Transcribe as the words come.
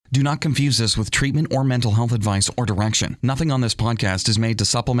Do not confuse this with treatment or mental health advice or direction. Nothing on this podcast is made to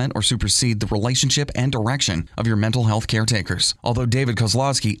supplement or supersede the relationship and direction of your mental health caretakers. Although David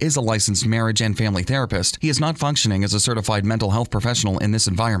Kozlowski is a licensed marriage and family therapist, he is not functioning as a certified mental health professional in this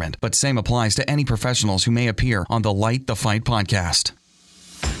environment, but same applies to any professionals who may appear on the Light the Fight podcast.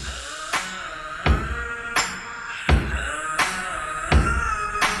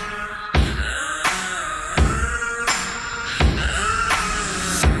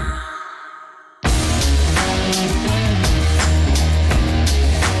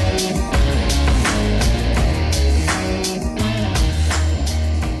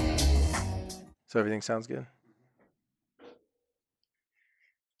 So everything sounds good?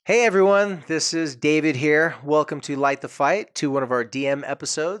 Hey everyone, this is David here. Welcome to Light the Fight, to one of our DM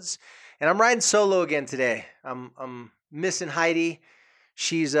episodes. And I'm riding solo again today. I'm missing Heidi.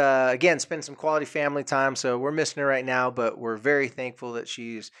 She's, again, spending some quality family time, so we're missing her right now, but we're very thankful that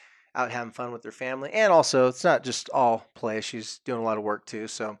she's out having fun with her family. And also, it's not just all play. She's doing a lot of work too.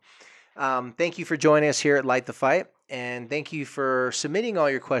 So thank you for joining us here at Light the Fight. And thank you for submitting all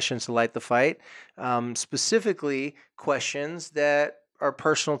your questions to Light the Fight, specifically questions that are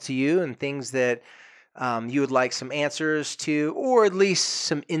personal to you and things that you would like some answers to, or at least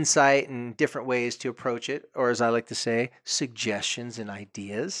some insight and different ways to approach it, or as I like to say, suggestions and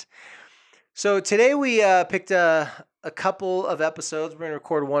ideas. So today we picked a couple of episodes. We're going to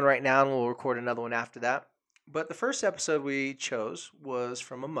record one right now, and we'll record another one after that. But the first episode we chose was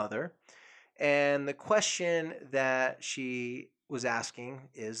from a mother. And the question that she was asking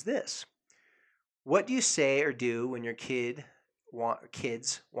is this: what do you say or do when your kids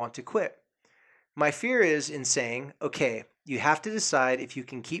want to quit? My fear is in saying, okay, you have to decide if you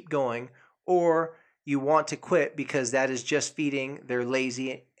can keep going or you want to quit because that is just feeding their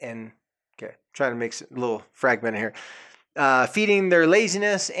lazy and, okay, trying to make it a little fragmented here, feeding their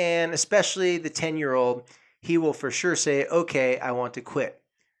laziness, and especially the 10-year-old, he will for sure say, okay, I want to quit.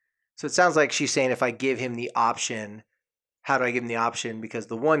 So it sounds like she's saying if I give him the option, how do I give him the option? Because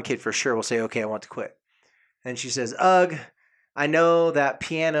the one kid for sure will say, okay, I want to quit. And she says, ugh, I know that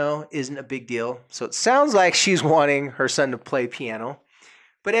piano isn't a big deal. So it sounds like she's wanting her son to play piano.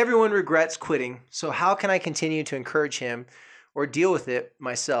 But everyone regrets quitting. So how can I continue to encourage him or deal with it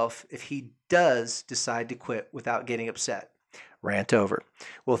myself if he does decide to quit without getting upset? Rant over.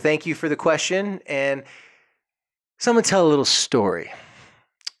 Well, thank you for the question. And so I'm going to tell a little story.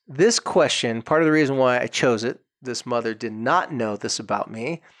 This question, part of the reason why I chose it, this mother did not know this about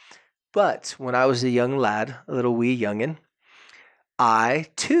me, but when I was a young lad, a little wee youngin', I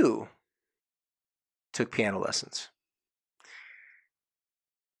too took piano lessons.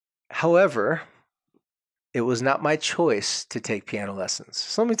 However, it was not my choice to take piano lessons.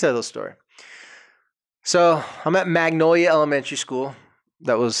 So let me tell you the story. So I'm at Magnolia Elementary School.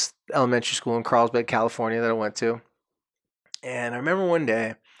 That was elementary school in Carlsbad, California that I went to. And I remember one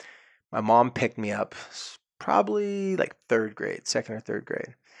day, my mom picked me up, probably like second or third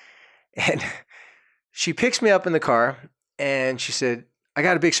grade. And she picks me up in the car and she said, I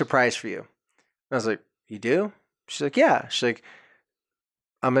got a big surprise for you. And I was like, you do? She's like, yeah. She's like,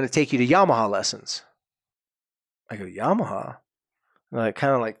 I'm going to take you to Yamaha lessons. I go, Yamaha? And I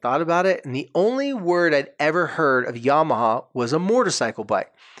kind of like thought about it. And the only word I'd ever heard of Yamaha was a motorcycle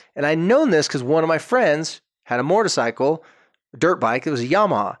bike. And I'd known this because one of my friends had a motorcycle, a dirt bike. It was a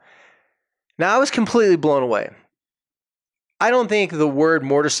Yamaha. Now, I was completely blown away. I don't think the word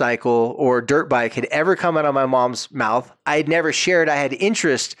motorcycle or dirt bike had ever come out of my mom's mouth. I had never shared I had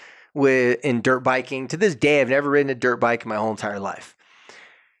interest in dirt biking. To this day, I've never ridden a dirt bike in my whole entire life.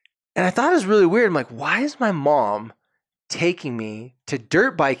 And I thought it was really weird. I'm like, why is my mom taking me to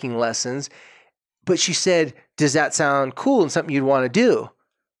dirt biking lessons? But she said, does that sound cool and something you'd want to do?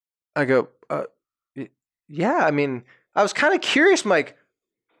 I go, yeah. I mean, I was kind of curious. I'm like,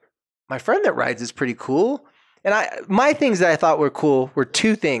 my friend that rides is pretty cool. And my things that I thought were cool were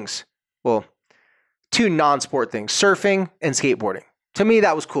two things. Well, two non-sport things, surfing and skateboarding. To me,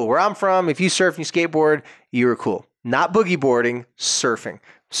 that was cool. Where I'm from, if you surf and you skateboard, you were cool. Not boogie boarding, surfing.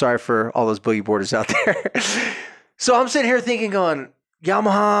 Sorry for all those boogie boarders out there. So I'm sitting here thinking, going,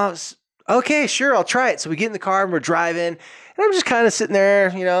 Yamaha, okay, sure, I'll try it. So we get in the car and we're driving. And I'm just kind of sitting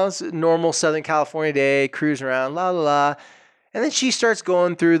there, you know, it's a normal Southern California day, cruising around, la, la, la. And then she starts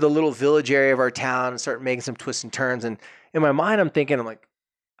going through the little village area of our town and start making some twists and turns. And in my mind, I'm thinking, I'm like,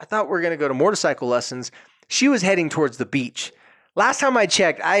 I thought we were going to go to motorcycle lessons. She was heading towards the beach. Last time I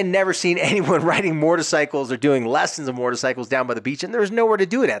checked, I had never seen anyone riding motorcycles or doing lessons of motorcycles down by the beach, and there was nowhere to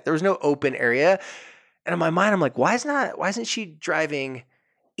do it at. There was no open area. And in my mind, I'm like, why isn't she driving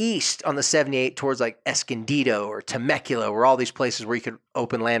east on the 78 towards like Escondido or Temecula, where all these places where you could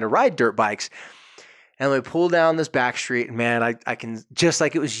open land and ride dirt bikes. And we pull down this back street, and man, I can, just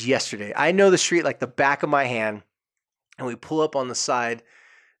like it was yesterday, I know the street like the back of my hand. And we pull up on the side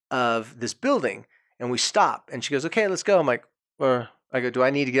of this building, and we stop. And she goes, okay, let's go. I'm like, I go, do I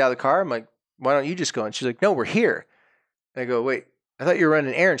need to get out of the car? I'm like, why don't you just go? And she's like, no, we're here. And I go, wait, I thought you were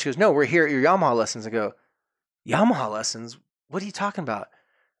running an errand. She goes, no, we're here at your Yamaha lessons. I go, Yamaha lessons? What are you talking about?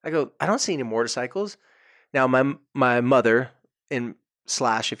 I go, I don't see any motorcycles. Now, my mother,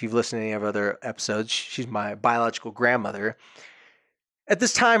 if you've listened to any of our other episodes, she's my biological grandmother. At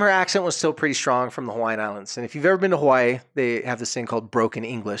this time, her accent was still pretty strong from the Hawaiian Islands. And if you've ever been to Hawaii, they have this thing called broken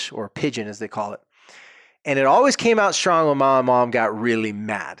English, or pidgin as they call it. And it always came out strong when my mom got really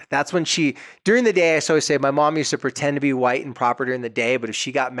mad. That's when during the day, I always say my mom used to pretend to be white and proper during the day, but if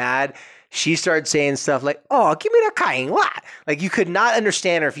she got mad, she started saying stuff like, oh, give me that kain, what? Like you could not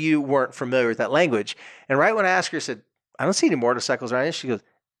understand her if you weren't familiar with that language. And right when I asked her, I said, I don't see any motorcycles around here. She goes,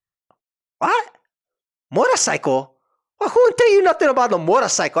 what? Motorcycle? Well, who will tell you nothing about the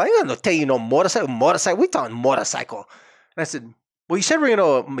motorcycle? I ain't gonna tell you no motorcycle. Motorcycle? We talking motorcycle. And I said, well, you said we're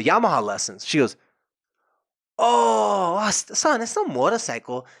gonna go Yamaha lessons. She goes, oh, son, it's not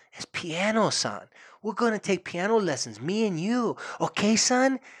motorcycle. It's piano, son. We're gonna take piano lessons, me and you. Okay,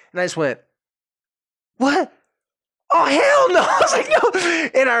 son? And I just went, what? Oh, hell no. I was like,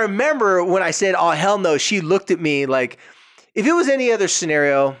 no. And I remember when I said, oh, hell no, she looked at me like, if it was any other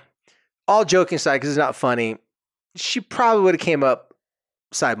scenario, all joking aside, because it's not funny, she probably would have came up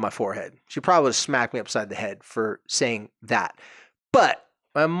side my forehead. She probably would have smacked me upside the head for saying that. But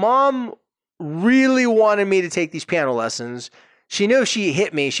my mom really wanted me to take these piano lessons. She knew if she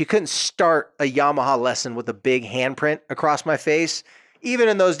hit me, she couldn't start a Yamaha lesson with a big handprint across my face. Even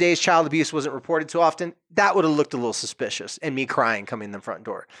in those days, child abuse wasn't reported too often. That would have looked a little suspicious, and me crying coming in the front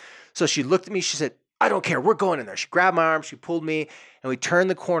door. So she looked at me. She said, I don't care. We're going in there. She grabbed my arm. She pulled me, and we turned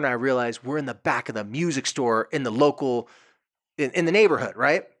the corner. I realized we're in the back of the music store in the local, in the neighborhood,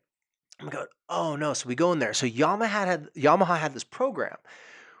 right? I'm going, oh no. So we go in there. So Yamaha had this program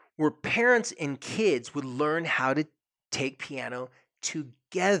where parents and kids would learn how to take piano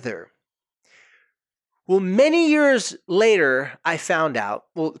together. Well, many years later, a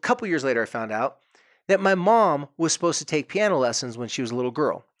couple years later, I found out that my mom was supposed to take piano lessons when she was a little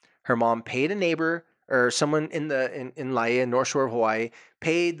girl. Her mom paid a neighbor or someone in Laie, North Shore of Hawaii,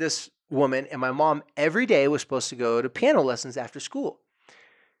 paid this woman, and my mom every day was supposed to go to piano lessons after school.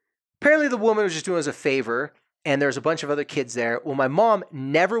 Apparently, the woman was just doing it as a favor, and there was a bunch of other kids there. Well, my mom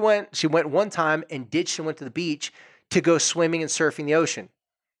never went. She went one time and ditched and went to the beach to go swimming and surfing the ocean.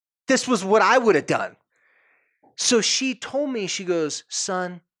 This was what I would have done. So she told me, she goes,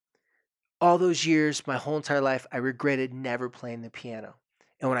 son, all those years, my whole entire life, I regretted never playing the piano.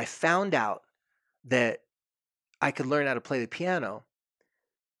 And when I found out that I could learn how to play the piano,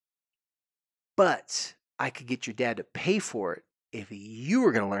 but I could get your dad to pay for it if you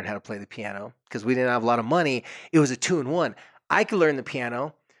were going to learn how to play the piano, because we didn't have a lot of money, it was a 2-in-1. I could learn the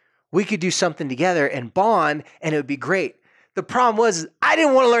piano, we could do something together and bond, and it would be great. The problem was I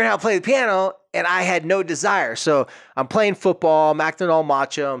didn't want to learn how to play the piano, and I had no desire. So I'm playing football, I'm acting all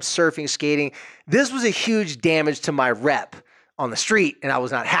macho, I'm surfing, skating. This was a huge damage to my rep on the street, and I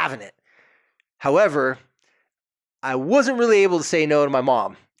was not having it. However, I wasn't really able to say no to my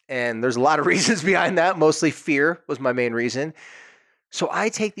mom, and there's a lot of reasons behind that. Mostly fear was my main reason. So I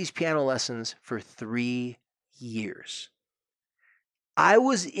take these piano lessons for 3 years. I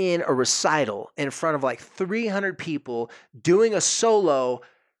was in a recital in front of like 300 people doing a solo,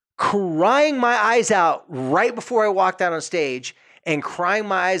 crying my eyes out right before I walked out on stage and crying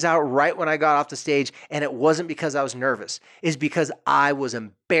my eyes out right when I got off the stage. And it wasn't because I was nervous. It's because I was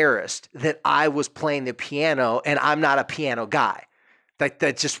embarrassed that I was playing the piano and I'm not a piano guy.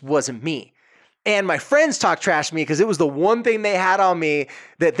 That just wasn't me. And my friends talked trash to me because it was the one thing they had on me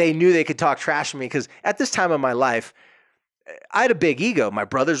that they knew they could talk trash to me. Because at this time of my life, I had a big ego. My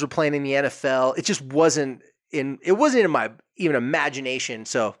brothers were playing in the NFL. It just wasn't in my even imagination.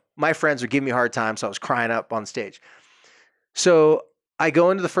 So my friends would give me a hard time. So I was crying up on stage. So I go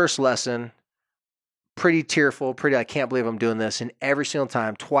into the first lesson, pretty tearful, I can't believe I'm doing this. And every single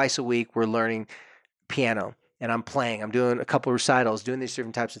time, twice a week, we're learning piano and I'm playing. I'm doing a couple of recitals, doing these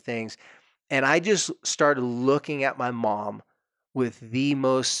different types of things. And I just started looking at my mom with the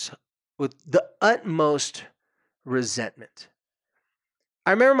utmost resentment.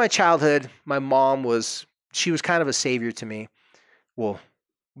 I remember my childhood, my mom she was kind of a savior to me. Well,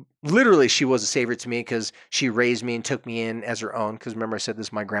 literally she was a savior to me because she raised me and took me in as her own. Because remember I said this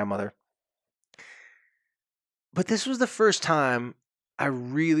is my grandmother. But this was the first time I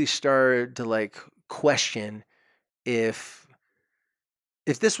really started to like question if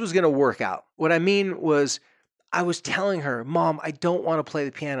this was going to work out. What I mean was I was telling her, "Mom, I don't want to play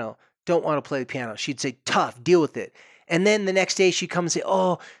the piano. Don't want to play the piano." She'd say, "Tough, deal with it." And then the next day she'd come and say,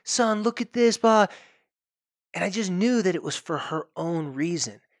 "Oh, son, look at this, blah." And I just knew that it was for her own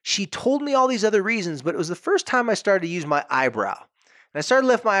reason. She told me all these other reasons, but it was the first time I started to use my eyebrow. And I started to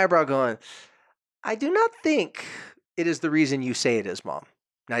lift my eyebrow going, "I do not think it is the reason you say it is, Mom."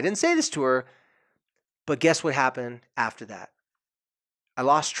 And I didn't say this to her, but guess what happened after that? I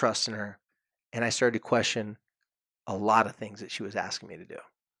lost trust in her, and I started to question a lot of things that she was asking me to do.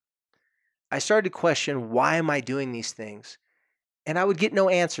 I started to question, why am I doing these things? And I would get no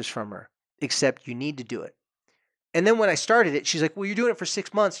answers from her, except you need to do it. And then when I started it, she's like, "Well, you're doing it for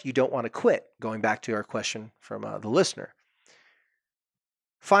 6 months. You don't want to quit." Going back to our question from the listener.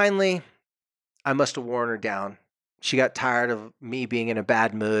 Finally, I must have worn her down. She got tired of me being in a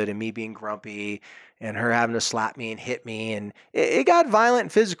bad mood and me being grumpy and her having to slap me and hit me. And it got violent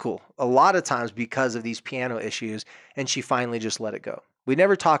and physical a lot of times because of these piano issues. And she finally just let it go. We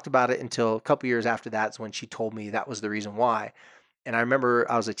never talked about it until a couple years after that's when she told me that was the reason why. And I remember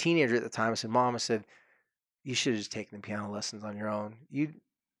I was a teenager at the time. I said, "Mom," I said, "you should have just taken the piano lessons on your own. You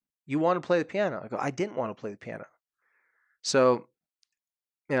want to play the piano." I go, "I didn't want to play the piano." So,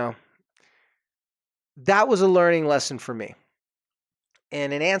 you know, that was a learning lesson for me.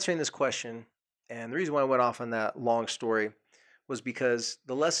 And in answering this question, and the reason why I went off on that long story was because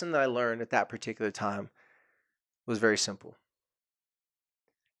the lesson that I learned at that particular time was very simple.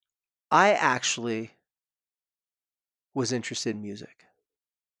 I actually was interested in music,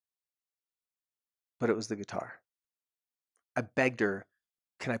 but it was the guitar. I begged her,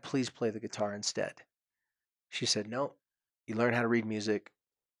 "Can I please play the guitar instead?" She said, "No, you learn how to read music.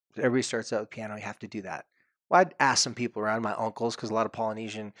 Everybody starts out with piano. You have to do that." Well, I'd ask some people around, my uncles, because a lot of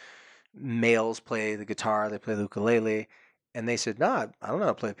Polynesian males play the guitar, they play the ukulele, and they said, "No, I don't know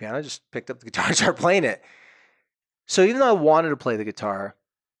how to play the piano. I just picked up the guitar and started playing it." So even though I wanted to play the guitar,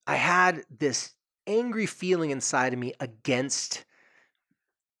 I had this angry feeling inside of me against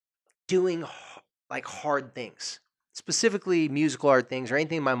doing like hard things, specifically musical hard things or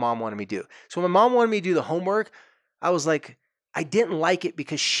anything my mom wanted me to do. So when my mom wanted me to do the homework, I was like, I didn't like it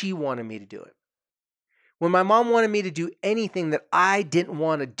because she wanted me to do it. When my mom wanted me to do anything that I didn't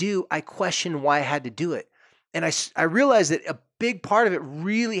want to do, I questioned why I had to do it. And I realized that a big part of it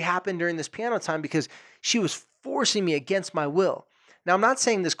really happened during this piano time because she was forcing me against my will. Now, I'm not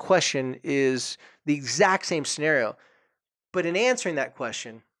saying this question is the exact same scenario, but in answering that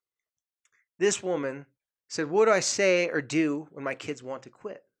question, this woman said, "What do I say or do when my kids want to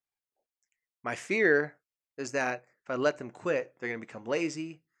quit?" My fear is that if I let them quit, they're going to become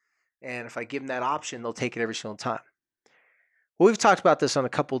lazy. And if I give them that option, they'll take it every single time. Well, we've talked about this on a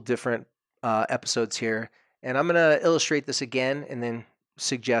couple different episodes here. And I'm going to illustrate this again and then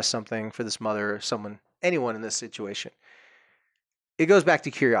suggest something for this mother or anyone in this situation. It goes back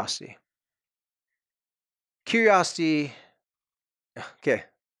to curiosity. Curiosity. Okay.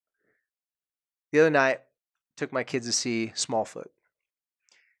 The other night, took my kids to see Smallfoot.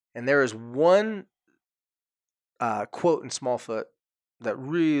 And there is one quote in Smallfoot that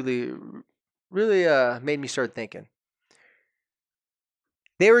really made me start thinking.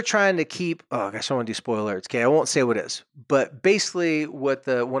 They were trying to keep, oh gosh, I don't want to do spoiler alerts. Okay, I won't say what it is. But basically what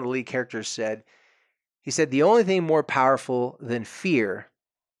one of the lead characters said, he said, "The only thing more powerful than fear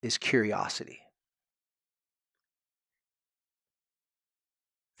is curiosity."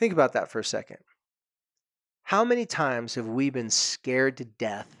 Think about that for a second. How many times have we been scared to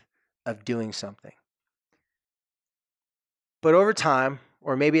death of doing something? But over time,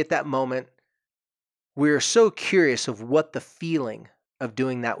 or maybe at that moment, we were so curious of what the feeling of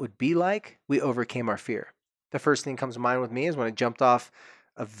doing that would be like, we overcame our fear. The first thing that comes to mind with me is when I jumped off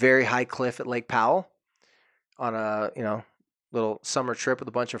a very high cliff at Lake Powell on a little summer trip with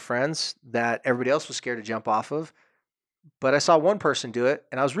a bunch of friends that everybody else was scared to jump off of. But I saw one person do it,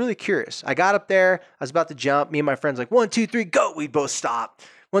 and I was really curious. I got up there. I was about to jump. Me and my friends like, 1, 2, 3, go. We'd both stop.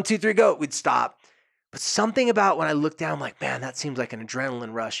 1, 2, 3, go. We'd stop. But something about when I looked down, I'm like, man, that seems like an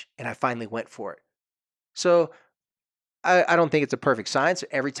adrenaline rush. And I finally went for it. So I don't think it's a perfect science.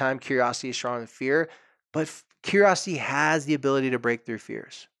 Every time curiosity is stronger than fear, but curiosity has the ability to break through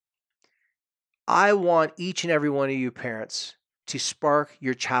fears. I want each and every one of you parents to spark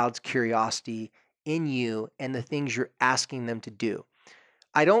your child's curiosity in you and the things you're asking them to do.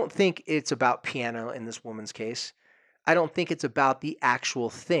 I don't think it's about piano in this woman's case. I don't think it's about the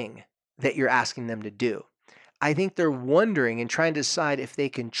actual thing that you're asking them to do. I think they're wondering and trying to decide if they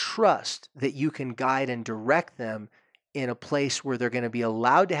can trust that you can guide and direct them in a place where they're going to be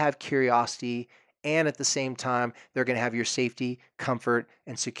allowed to have curiosity, and at the same time, they're going to have your safety, comfort,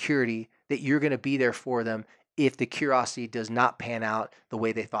 and security that you're going to be there for them if the curiosity does not pan out the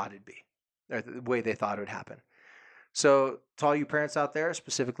way they thought it'd be, or the way they thought it would happen. So to all you parents out there,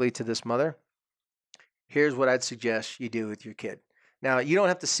 specifically to this mother, here's what I'd suggest you do with your kid. Now, you don't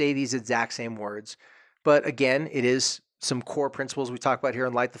have to say these exact same words, but again, it is some core principles we talk about here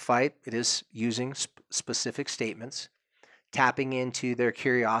in Light the Fight. It is using specific statements, tapping into their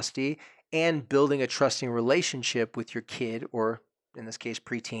curiosity, and building a trusting relationship with your kid, or in this case,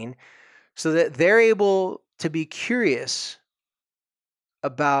 preteen, so that they're able to be curious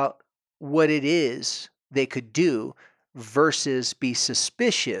about what it is they could do versus be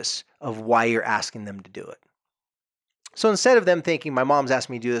suspicious of why you're asking them to do it. So instead of them thinking, my mom's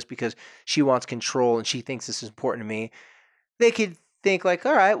asking me to do this because she wants control and she thinks this is important to me, they could think like,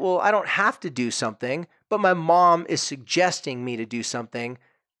 all right, well, I don't have to do something, but my mom is suggesting me to do something.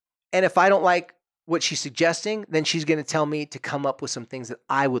 And if I don't like what she's suggesting, then she's going to tell me to come up with some things that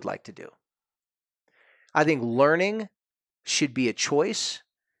I would like to do. I think learning should be a choice.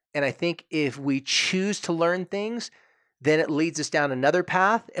 And I think if we choose to learn things, then it leads us down another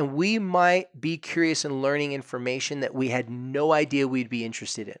path, and we might be curious in learning information that we had no idea we'd be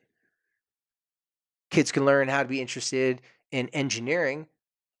interested in. Kids can learn how to be interested in engineering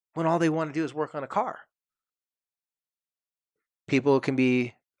when all they want to do is work on a car. People can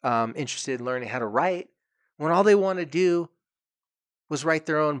be interested in learning how to write when all they want to do was write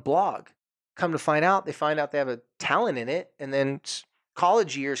their own blog. Come to find out, they have a talent in it, and then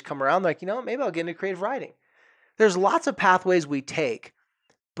college years come around, like, maybe I'll get into creative writing. There's lots of pathways we take,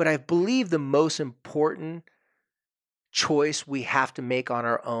 but I believe the most important choice we have to make on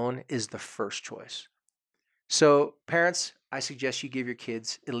our own is the first choice. So parents, I suggest you give your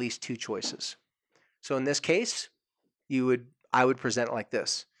kids at least two choices. So in this case, I would present it like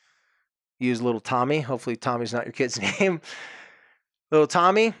this. Use little Tommy. Hopefully Tommy's not your kid's name. Little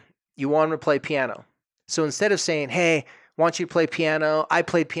Tommy, you want him to play piano. So instead of saying, hey, I want you to play piano, I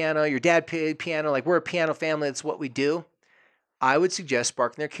played piano, your dad played piano, like we're a piano family, that's what we do, I would suggest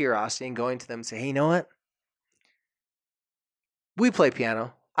sparking their curiosity and going to them and say, hey, you know what? We play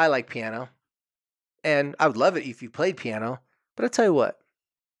piano. I like piano. And I would love it if you played piano. But I'll tell you what,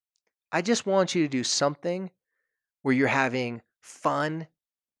 I just want you to do something where you're having fun,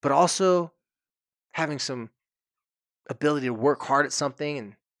 but also having some ability to work hard at something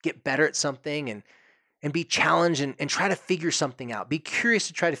and get better at something and be challenged and try to figure something out. Be curious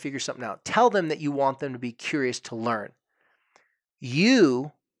to try to figure something out. Tell them that you want them to be curious to learn.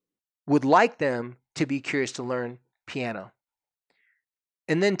 You would like them to be curious to learn piano.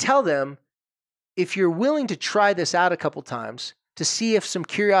 And then tell them, if you're willing to try this out a couple times to see if some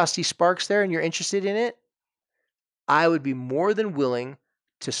curiosity sparks there and you're interested in it, I would be more than willing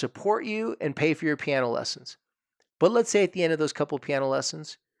to support you and pay for your piano lessons. But let's say at the end of those couple piano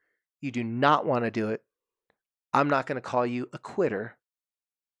lessons, you do not want to do it. I'm not going to call you a quitter.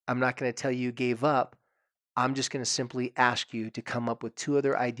 I'm not going to tell you gave up. I'm just going to simply ask you to come up with two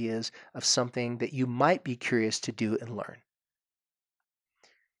other ideas of something that you might be curious to do and learn.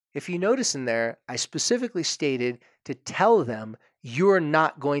 If you notice in there, I specifically stated to tell them you're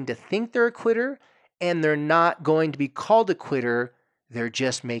not going to think they're a quitter and they're not going to be called a quitter. They're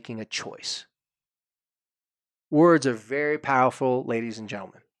just making a choice. Words are very powerful, ladies and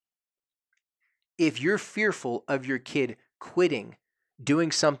gentlemen. If you're fearful of your kid quitting,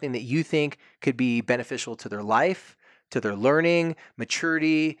 doing something that you think could be beneficial to their life, to their learning,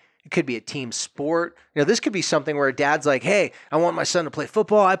 maturity, it could be a team sport. This could be something where a dad's like, hey, I want my son to play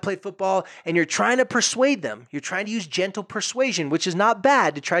football. I played football. And you're trying to persuade them. You're trying to use gentle persuasion, which is not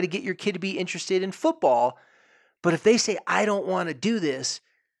bad, to try to get your kid to be interested in football. But if they say, I don't want to do this,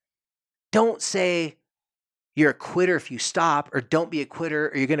 don't say you're a quitter if you stop, or don't be a quitter,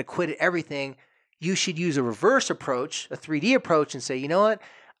 or you're going to quit at everything. You should use a reverse approach, a 3D approach, and say, you know what?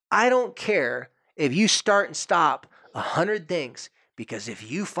 I don't care if you start and stop 100 things, because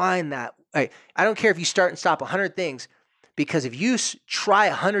if you find that, I don't care if you start and stop 100 things, because if you try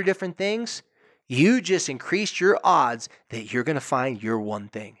 100 different things, you just increased your odds that you're going to find your one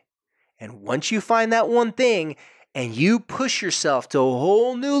thing. And once you find that one thing and you push yourself to a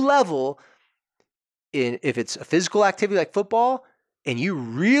whole new level, if it's a physical activity like football, and you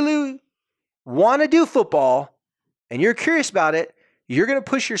really want to do football and you're curious about it, you're going to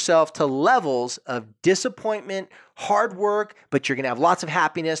push yourself to levels of disappointment, hard work, but you're going to have lots of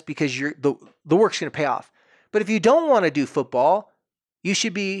happiness because the work's going to pay off. But if you don't want to do football, you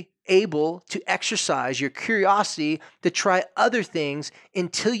should be able to exercise your curiosity to try other things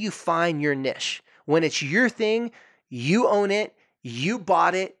until you find your niche. When it's your thing, You own it. You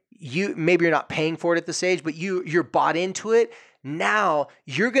bought it. Maybe you're not paying for it at this age, but you're bought into it. Now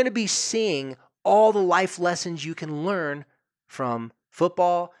you're going to be seeing all the life lessons you can learn from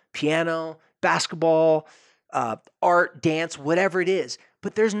football, piano, basketball, art, dance, whatever it is.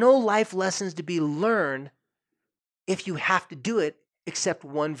 But there's no life lessons to be learned if you have to do it, except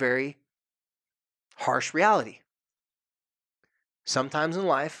one very harsh reality. Sometimes in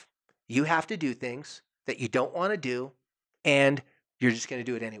life, you have to do things that you don't want to do, and you're just going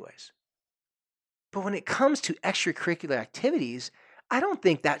to do it anyways. But when it comes to extracurricular activities, I don't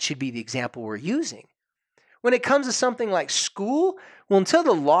think that should be the example we're using. When it comes to something like school, well, until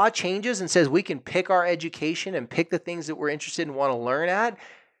the law changes and says we can pick our education and pick the things that we're interested in and want to learn at,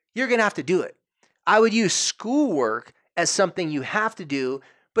 you're going to have to do it. I would use schoolwork as something you have to do,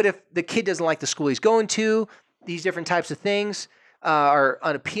 but if the kid doesn't like the school he's going to, these different types of things are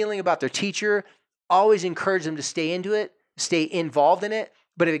unappealing about their teacher, always encourage them to stay into it, stay involved in it.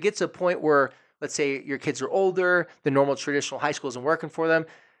 But if it gets to a point where, let's say your kids are older, the normal traditional high school isn't working for them,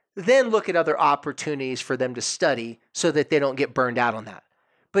 then look at other opportunities for them to study so that they don't get burned out on that.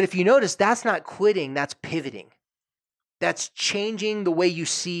 But if you notice, that's not quitting, that's pivoting. That's changing the way you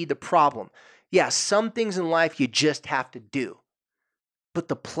see the problem. Yeah, some things in life you just have to do. But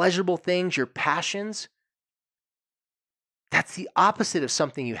the pleasurable things, your passions, that's the opposite of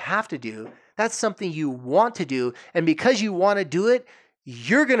something you have to do. That's something you want to do. And because you want to do it,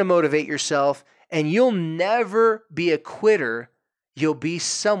 you're going to motivate yourself, and you'll never be a quitter. You'll be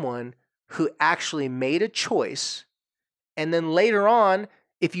someone who actually made a choice. And then later on,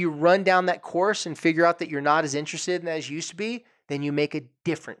 if you run down that course and figure out that you're not as interested as you used to be, then you make a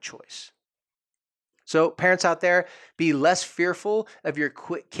different choice. So parents out there, be less fearful of your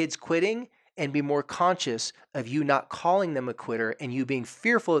kids quitting and be more conscious of you not calling them a quitter and you being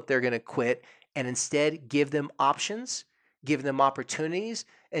fearful that they're going to quit, and instead give them options, give them opportunities,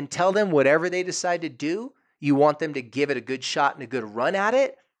 and tell them whatever they decide to do, you want them to give it a good shot and a good run at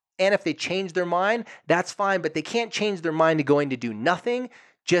it. And if they change their mind, that's fine, but they can't change their mind to going to do nothing.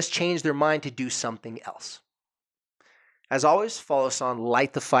 Just change their mind to do something else. As always, follow us on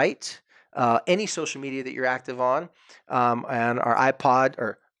Light the Fight, any social media that you're active on, and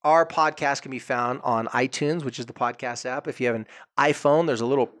our podcast can be found on iTunes, which is the podcast app. If you have an iPhone, there's a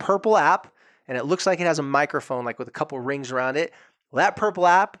little purple app, and it looks like it has a microphone, like with a couple rings around it. Well, that purple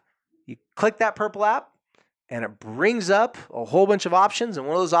app, you click that purple app, and it brings up a whole bunch of options, and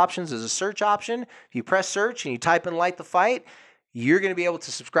one of those options is a search option. If you press search and you type in Light the Fight, you're going to be able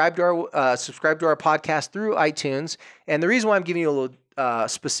to subscribe to our podcast through iTunes. And the reason why I'm giving you a little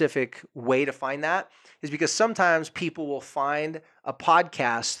specific way to find that is because sometimes people will find a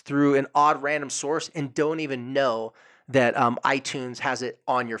podcast through an odd random source and don't even know that iTunes has it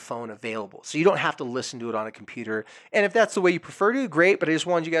on your phone available. So you don't have to listen to it on a computer. And if that's the way you prefer to, great. But I just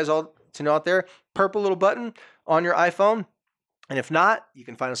wanted you guys all to know out there, purple little button on your iPhone. And if not, you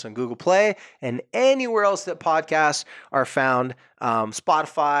can find us on Google Play and anywhere else that podcasts are found,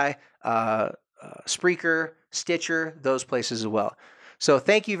 Spotify, Spreaker, Stitcher, those places as well. So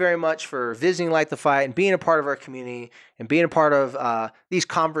thank you very much for visiting Light the Fight and being a part of our community and being a part of these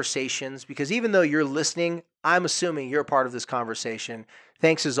conversations, because even though you're listening, I'm assuming you're a part of this conversation.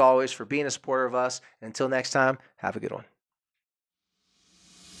 Thanks as always for being a supporter of us. And until next time, have a good one.